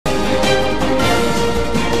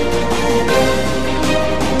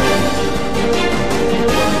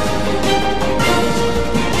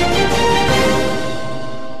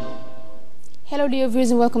dear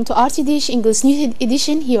viewers, and welcome to RTD English News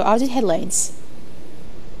Edition. Here are the headlines.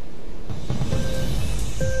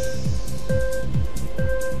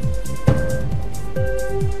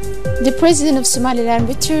 The President of Somaliland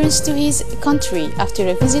returns to his country after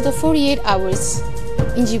a visit of 48 hours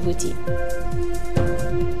in Djibouti.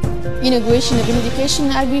 Inauguration of education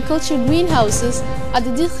and agriculture greenhouses at the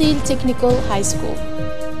Dikhil Technical High School.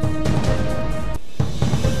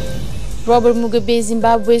 Robert Mugabe,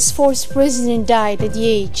 Zimbabwe's fourth president, died at the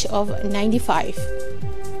age of 95.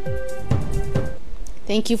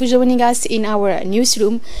 Thank you for joining us in our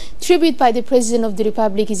newsroom. Tribute by the President of the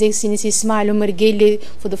Republic, His Excellency Ismail Omar Guelleh,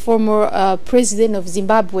 for the former President of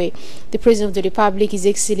Zimbabwe. The President of the Republic, His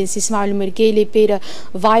Excellency Ismail Omar Guelleh, paid a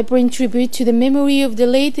vibrant tribute to the memory of the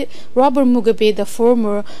late Robert Mugabe, the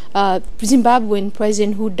former Zimbabwean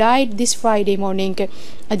president who died this Friday morning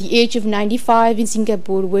at the age of 95 in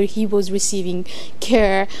Singapore, where he was receiving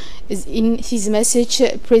care. In his message,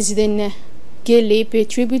 President Guelleh paid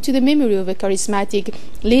tribute to the memory of a charismatic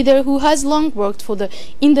leader who has long worked for the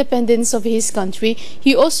independence of his country.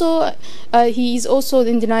 He is also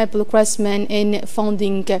the undeniable craftsman and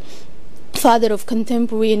founding father of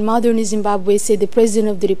contemporary and modern Zimbabwe, said the President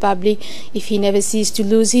of the Republic. If he never ceased to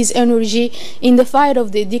lose his energy in the fight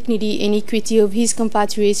of the dignity and equity of his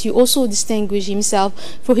compatriots, he also distinguished himself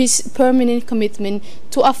for his permanent commitment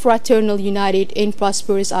to a fraternal, united and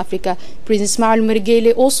prosperous Africa. President Ismail Omar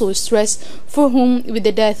Guelleh also stressed for whom, with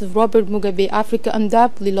the death of Robert Mugabe, Africa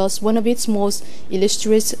undoubtedly lost one of its most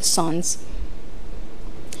illustrious sons.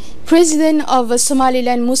 President of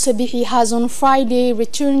Somaliland Musa Bihi has on Friday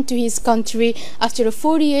returned to his country after a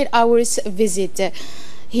 48 hours visit.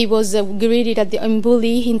 He was greeted at the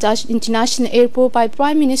Mbuli International Airport by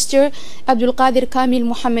Prime Minister Abdul Qadir Kamil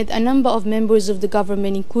Mohammed, a number of members of the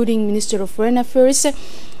government, including Minister of Foreign Affairs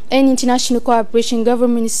and International Cooperation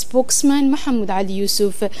Government spokesman Mahmoud Ali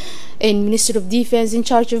Yusuf, and Minister of Defense in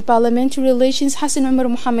charge of Parliamentary Relations Hassan Umar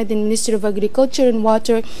Mohammed, and Minister of Agriculture and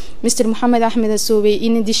Water Mr. Muhammad Ahmed Asowe,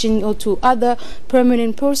 in addition to other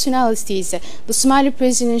permanent personalities. The Somali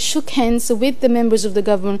president shook hands with the members of the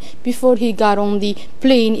government before he got on the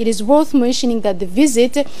plane. It is worth mentioning that the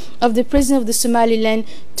visit of the President of the Somaliland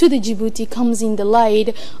to the Djibouti comes in the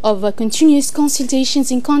light of continuous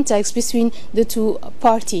consultations and contacts between the two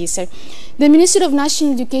parties. The Minister of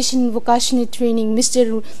National Education and Vocational Training,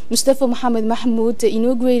 Mr. Mustafa Mohammed Mahmoud,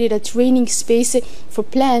 inaugurated a training space for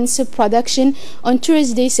plants production on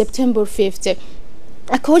Thursday, September 5th.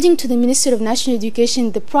 According to the Minister of National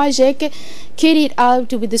Education, the project, carried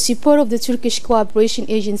out with the support of the Turkish Cooperation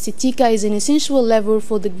Agency TICA, is an essential lever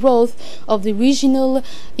for the growth of the regional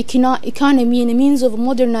economy and a means of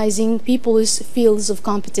modernizing people's fields of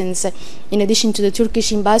competence. In addition to the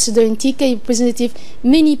Turkish ambassador in TICA representative,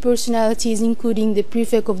 many personalities, including the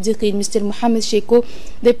Prefect of Dikhil, Mr. Mohammed Sheiko,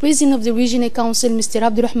 the President of the Regional Council, Mr.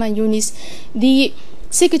 Abdurrahman Yunis, the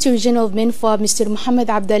Secretary General of MENFA, Mr. Mohammed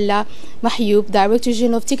Abdallah Mahyoub, Director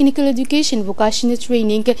General of Technical Education, Vocational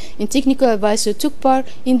Training and Technical Advisor, took part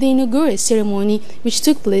in the inaugural ceremony which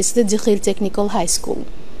took place at the Dikhil Technical High School.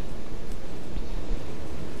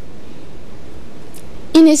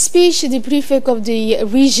 In a speech, the prefect of the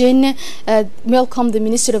region welcomed the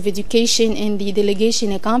Minister of Education and the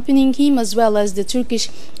delegation accompanying him, as well as the Turkish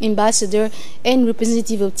ambassador and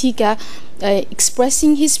representative of TICA,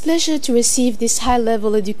 expressing his pleasure to receive this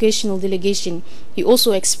high-level educational delegation. He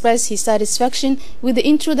also expressed his satisfaction with the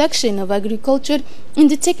introduction of agriculture in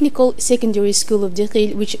the Technical Secondary School of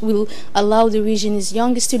Dikhil, which will allow the region's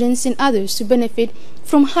young students and others to benefit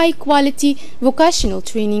from high-quality vocational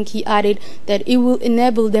training. He added that it will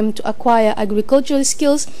enable them to acquire agricultural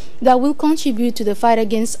skills that will contribute to the fight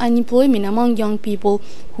against unemployment among young people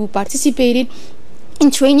who participated in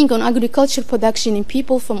training on agriculture production in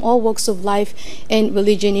people from all walks of life and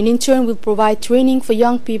religion, and in turn will provide training for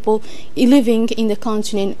young people living in the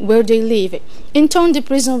continent where they live. In turn, the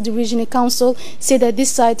President of the Regional Council said that this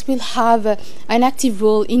site will have an active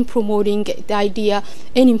role in promoting the idea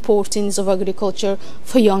and importance of agriculture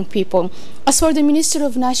for young people. As for the Minister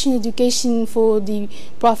of National Education for the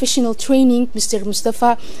Professional Training, Mr.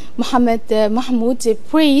 Mustafa Mohammed Mahmoud,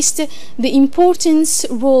 praised the important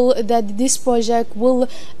role that this project will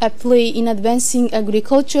play in advancing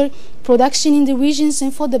agriculture production in the regions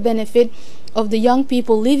and for the benefit of the young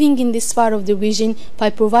people living in this part of the region by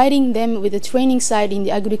providing them with a training site in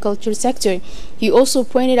the agriculture sector. He also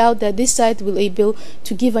pointed out that this site will be able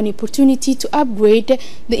to give an opportunity to upgrade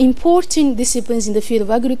the important disciplines in the field of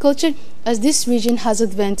agriculture, as this region has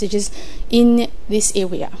advantages in this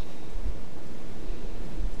area.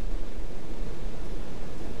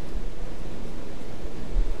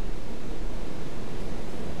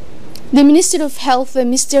 The Minister of Health,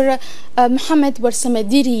 Mr. Mohamed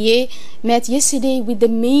Warsamadiriye, met yesterday with the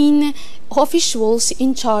main officials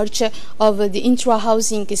in charge of the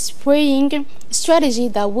intra-housing spraying strategy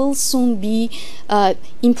that will soon be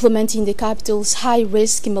implemented in the capital's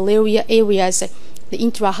high-risk malaria areas. The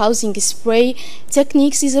intra-housing spray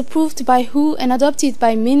techniques is approved by WHO and adopted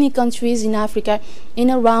by many countries in Africa and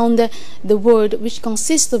around the world, which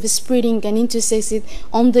consists of spreading an insecticide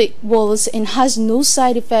on the walls and has no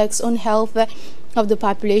side effects on health of the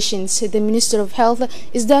populations. The Minister of Health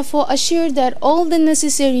is therefore assured that all the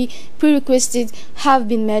necessary prerequisites have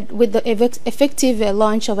been met with the effective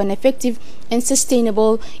launch of an effective and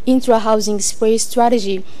sustainable intra-housing spray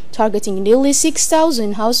strategy targeting nearly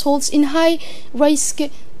 6,000 households in high-risk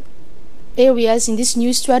areas. In this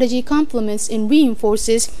new strategy complements and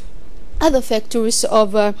reinforces other factors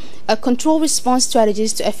of control response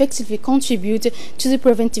strategies to effectively contribute to the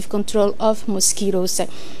preventive control of mosquitoes.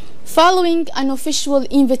 Following an official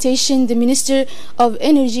invitation, the Minister of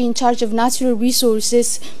Energy in charge of natural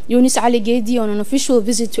resources, Yunus Ali Gedi, on an official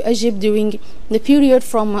visit to Egypt during the period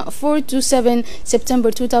from 4 to 7 September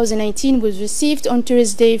 2019, was received on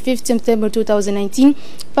Thursday, 5 September 2019,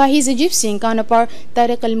 by his Egyptian counterpart,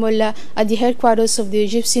 Tariq Al-Mullah, at the headquarters of the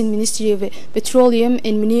Egyptian Ministry of Petroleum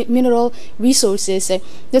and Mineral Resources.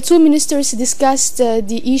 The two ministers discussed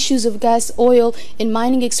the issues of gas, oil, and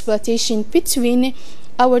mining exploitation between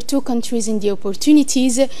our two countries and the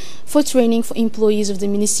opportunities for training for employees of the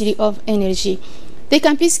Ministry of Energy. The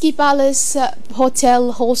Kempinski Palace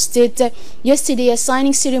Hotel hosted yesterday a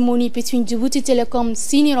signing ceremony between Djibouti Telecom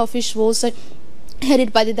senior officials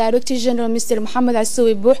headed by the Director General Mr. Mohamed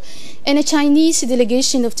Assoui Bouh and a Chinese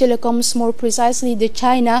delegation of telecoms, more precisely the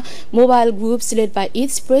China Mobile Groups led by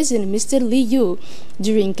its president Mr. Li Yu.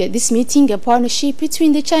 During this meeting, a partnership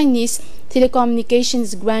between the Chinese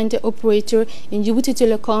telecommunications grand operator and Djibouti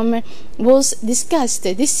Telecom was discussed.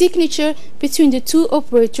 This signature between the two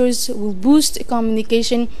operators will boost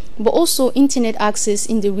communication but also internet access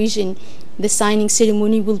in the region. The signing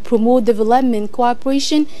ceremony will promote development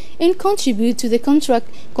cooperation and contribute to the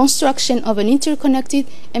construction of an interconnected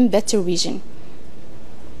and better region.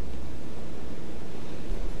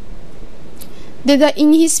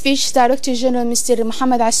 In his speech, Director General Mr.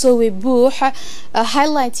 Mohamed Assoui Bouh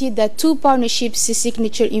highlighted that two partnerships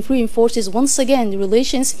signature reinforces once again the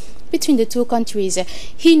relations between the two countries.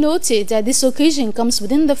 He noted that this occasion comes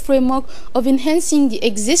within the framework of enhancing the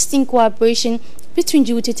existing cooperation between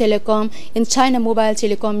Djibouti Telecom and China Mobile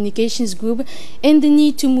Telecommunications Group and the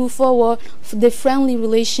need to move forward the friendly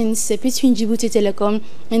relations between Djibouti Telecom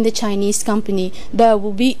and the Chinese company. There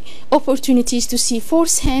will be opportunities to see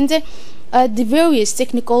firsthand the various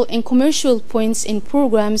technical and commercial points and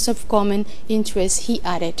programs of common interest, he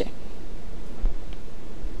added.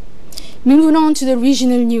 Moving on to the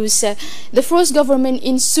regional news, the first government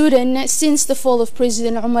in Sudan since the fall of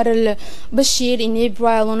President Omar al-Bashir in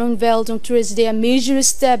April unveiled on Thursday a major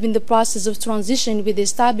step in the process of transition with the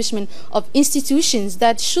establishment of institutions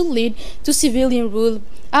that should lead to civilian rule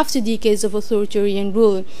after decades of authoritarian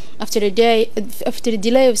rule. After a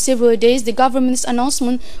delay of several days, the government's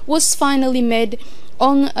announcement was finally made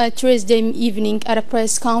on Thursday evening at a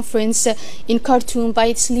press conference in Khartoum by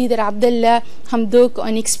its leader Abdullah Hamdok,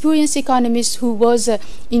 an experienced economist who was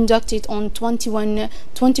inducted on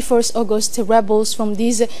 21st August. Rebels from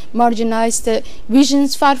these marginalized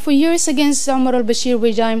regions fought for years against Omar al-Bashir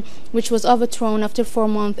regime, which was overthrown after 4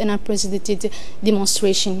 months and unprecedented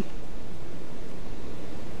demonstration.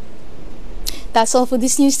 That's all for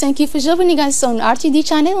this news. Thank you for joining us on RTD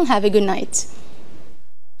channel and have a good night.